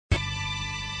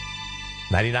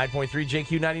99.3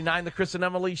 JQ99, the Chris and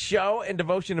Emilee Show, and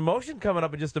Devotion in Motion coming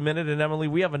up in just a minute. And Emilee,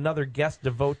 we have another guest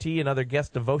devotee, another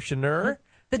guest devotioner.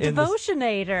 The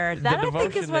Devotionator. That, I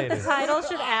think, is what the title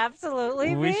should absolutely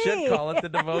be. We should call it the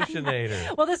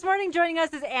Devotionator. Well, this morning joining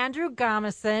us is Andrew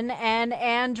Gomison. And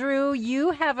Andrew,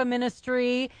 you have a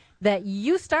ministry that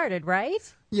you started,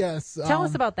 right? Yes. Tell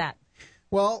us about that.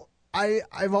 Well,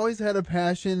 I've always had a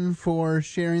passion for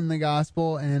sharing the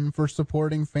gospel and for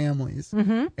supporting families.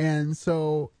 Mm-hmm. And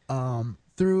so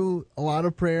through a lot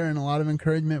of prayer and a lot of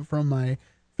encouragement from my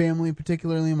family,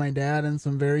 particularly my dad and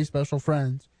some very special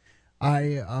friends,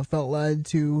 I felt led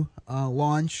to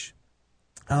launch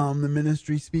the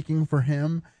ministry Speaking for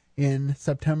Him in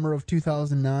September of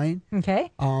 2009.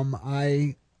 Okay.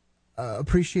 I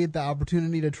appreciate the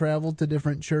opportunity to travel to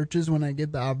different churches when I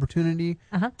get the opportunity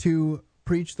to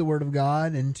preach the Word of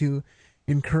God and to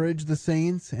encourage the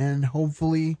saints and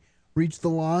hopefully reach the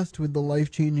lost with the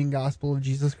life-changing gospel of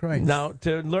Jesus Christ. Now,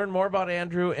 to learn more about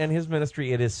Andrew and his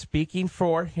ministry, it is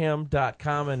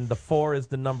speakingforhim.com, and the 4 is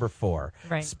the number 4.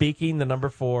 Right. Speaking, the number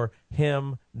 4,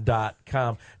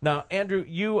 him.com. Now, Andrew,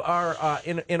 you are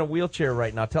in a wheelchair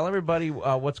right now. Tell everybody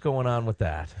what's going on with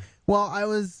that. Well, I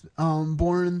was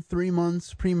born 3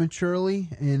 months prematurely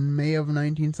in May of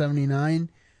 1979,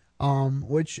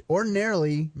 which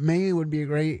ordinarily May would be a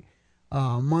great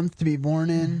month to be born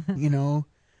in. You know,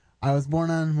 I was born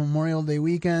on Memorial Day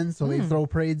weekend, so they throw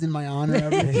parades in my honor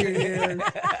every 2 years.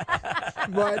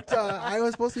 But I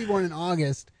was supposed to be born in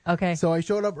August. Okay. So I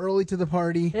showed up early to the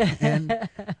party, and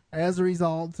as a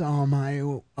result,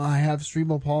 I have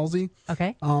cerebral palsy.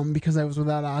 Okay. Because I was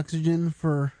without oxygen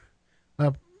for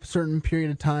a certain period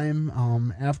of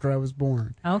time after I was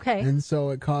born. Okay. And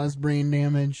so it caused brain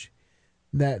damage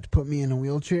that put me in a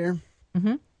wheelchair.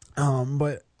 Mm-hmm.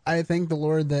 But I thank the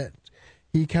Lord that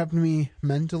He kept me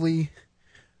mentally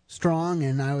strong,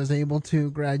 and I was able to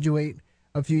graduate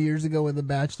a few years ago with a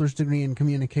bachelor's degree in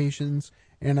communications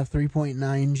and a 3.9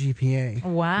 GPA.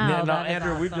 Wow. Now,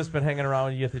 Andrew, we've just been hanging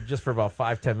around with you just for about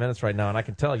 5-10 minutes right now, and I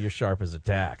can tell you're sharp as a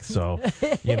tack. So,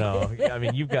 you know, I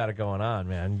mean, you've got it going on,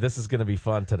 man. This is going to be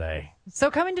fun today.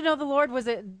 So coming to know the Lord,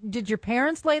 did your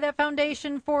parents lay that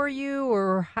foundation for you,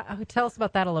 or tell us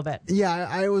about that a little bit? Yeah,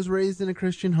 I was raised in a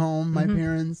Christian home. My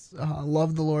parents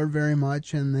loved the Lord very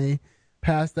much, and they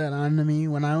passed that on to me.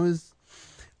 When I was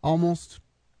almost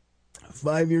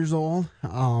 5 years old,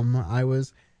 I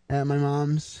was at my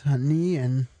mom's knee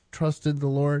and trusted the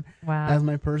Lord as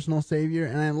my personal Savior.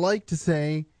 And I'd like to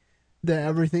say that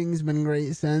everything's been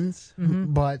great since,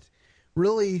 but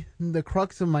really the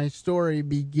crux of my story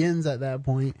begins at that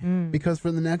point, because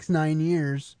for the next 9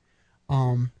 years,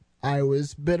 I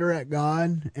was bitter at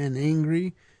God and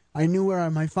angry. I knew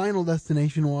where my final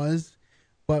destination was,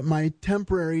 but my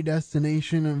temporary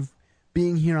destination of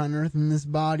being here on earth in this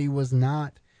body was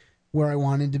not where I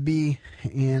wanted to be.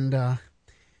 And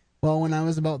well, when I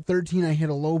was about 13, I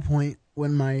hit a low point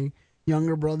when my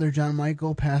younger brother, John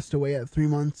Michael, passed away at 3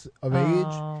 months of age.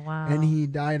 Wow. And he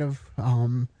died of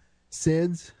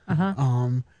SIDS,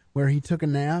 where he took a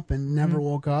nap and never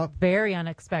woke up. Very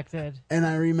unexpected. And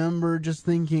I remember just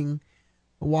thinking,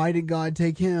 why did God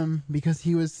take him? Because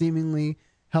he was seemingly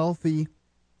healthy,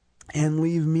 and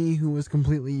leave me, who was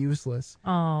completely useless.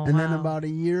 And then about a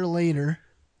year later,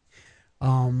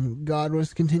 God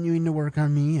was continuing to work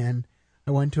on me, and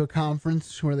I went to a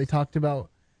conference where they talked about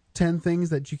 10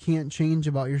 things that you can't change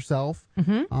about yourself,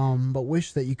 but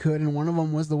wish that you could. And one of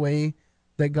them was the way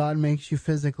that God makes you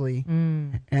physically.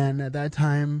 And at that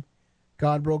time,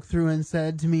 God broke through and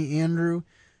said to me, Andrew,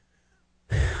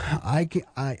 I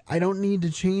don't need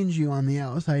to change you on the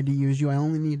outside to use you. I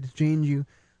only need to change you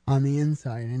on the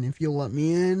inside. And if you'll let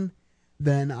me in,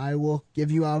 then I will give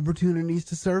you opportunities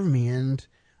to serve me. And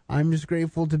I'm just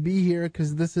grateful to be here,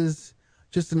 because this is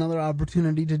just another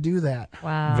opportunity to do that.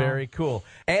 Wow. Very cool.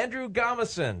 Andrew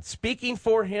Gomison,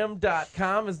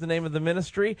 speakingforhim.com is the name of the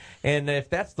ministry. And if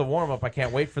that's the warm-up, I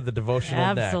can't wait for the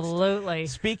devotional next. Absolutely.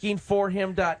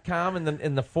 Speakingforhim.com,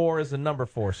 and the 4 is the number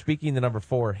 4. Speaking the number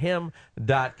 4,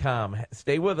 him.com.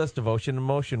 Stay with us. Devotion in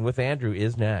Motion with Andrew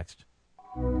is next.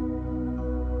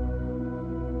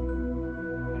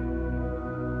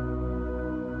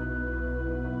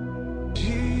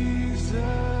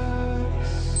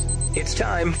 It's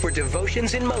time for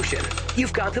Devotions in Motion.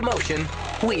 You've got the motion,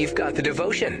 we've got the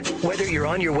devotion. Whether you're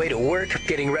on your way to work,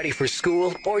 getting ready for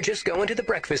school, or just going to the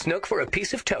breakfast nook for a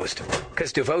piece of toast,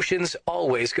 because devotions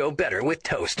always go better with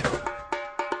toast.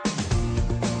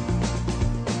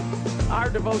 Our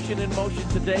devotion in motion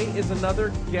today is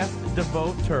another guest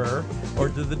devoter, or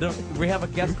we have a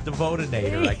guest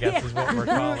devotinator, I guess is what we're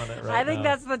calling it right I think now.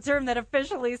 that's the term that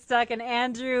officially stuck. And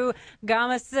Andrew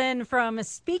Gomison from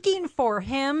Speaking for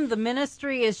Him, the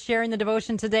ministry, is sharing the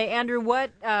devotion today. Andrew,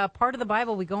 what part of the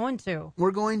Bible are we going to?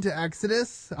 We're going to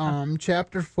Exodus,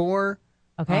 chapter 4,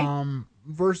 Okay.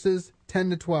 verses 10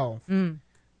 to 12.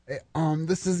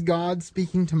 This is God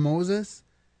speaking to Moses,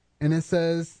 and it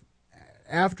says,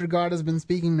 after God has been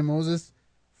speaking to Moses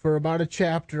for about a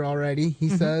chapter already,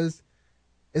 it says,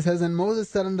 and Moses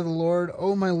said unto the Lord,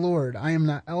 O my Lord, I am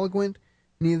not eloquent,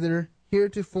 neither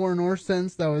heretofore nor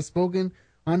since thou hast spoken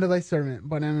unto thy servant,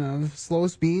 but am of slow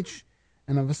speech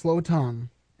and of a slow tongue.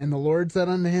 And the Lord said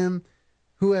unto him,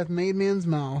 Who hath made man's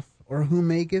mouth, or who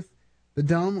maketh the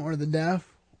dumb, or the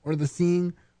deaf, or the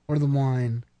seeing, or the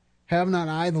blind? Have not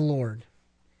I the Lord?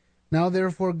 Now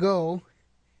therefore go,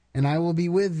 and I will be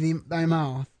with thee, thy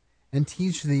mouth, and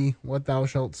teach thee what thou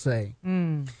shalt say.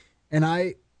 And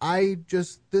I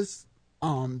just, this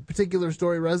particular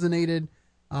story resonated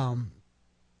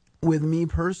with me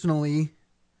personally,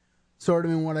 sort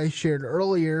of in what I shared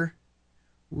earlier,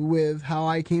 with how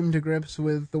I came to grips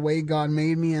with the way God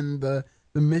made me and the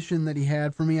mission that he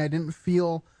had for me. I didn't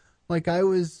feel like I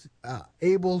was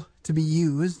able to be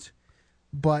used,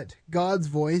 but God's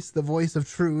voice, the voice of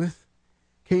truth,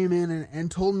 came in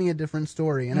and told me a different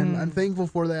story, and I'm thankful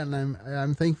for that, and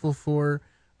I'm thankful for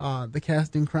the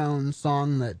Casting Crowns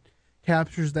song that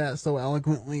captures that so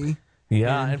eloquently.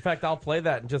 Yeah, in fact, I'll play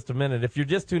that in just a minute. If you're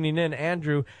just tuning in,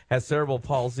 Andrew has cerebral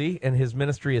palsy, and his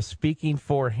ministry is Speaking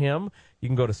for Him. You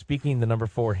can go to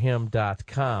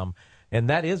speaking4him.com, and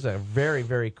that is a very,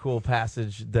 very cool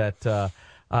passage that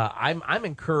I'm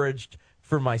encouraged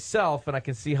for myself, and I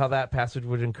can see how that passage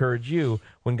would encourage you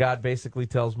when God basically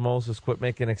tells Moses, quit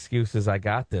making excuses, I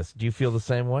got this. Do you feel the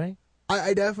same way?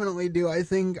 I definitely do. I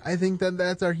think that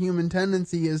that's our human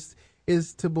tendency is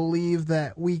to believe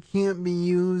that we can't be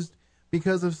used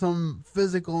because of some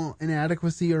physical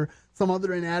inadequacy or some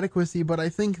other inadequacy, but I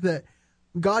think that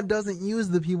God doesn't use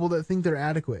the people that think they're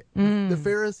adequate. The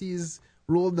Pharisees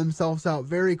ruled themselves out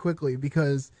very quickly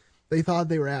because they thought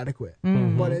they were adequate.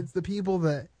 But it's the people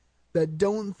that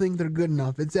don't think they're good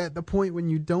enough. It's at the point when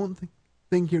you don't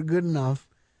think you're good enough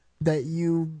that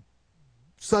you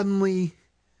suddenly,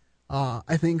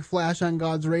 I think, flash on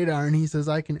God's radar, and he says,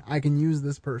 I can use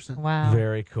this person. Wow.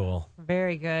 Very cool.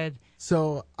 Very good.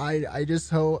 So I just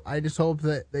hope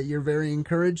that you're very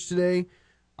encouraged today.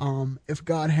 If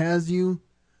God has you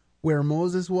where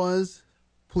Moses was,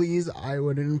 please, I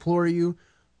would implore you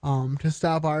to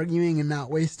stop arguing and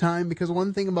not waste time, because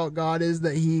one thing about God is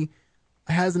that he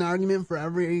has an argument for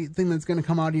everything that's going to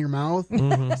come out of your mouth.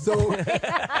 So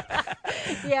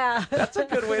Yeah. That's a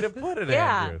good way to put it,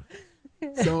 Yeah.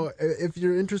 Andrew. So if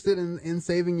you're interested in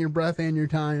saving your breath and your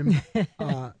time,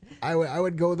 I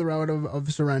would go the route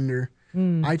of surrender.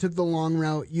 I took the long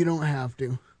route. You don't have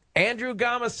to. Andrew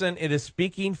Gomison, it is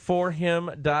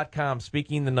speakingforhim.com,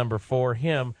 speaking the number for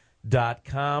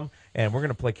him.com. And we're going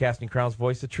to play Casting Crowns'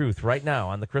 Voice of Truth right now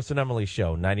on the Chris and Emilee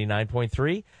Show,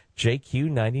 99.3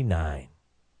 JQ99.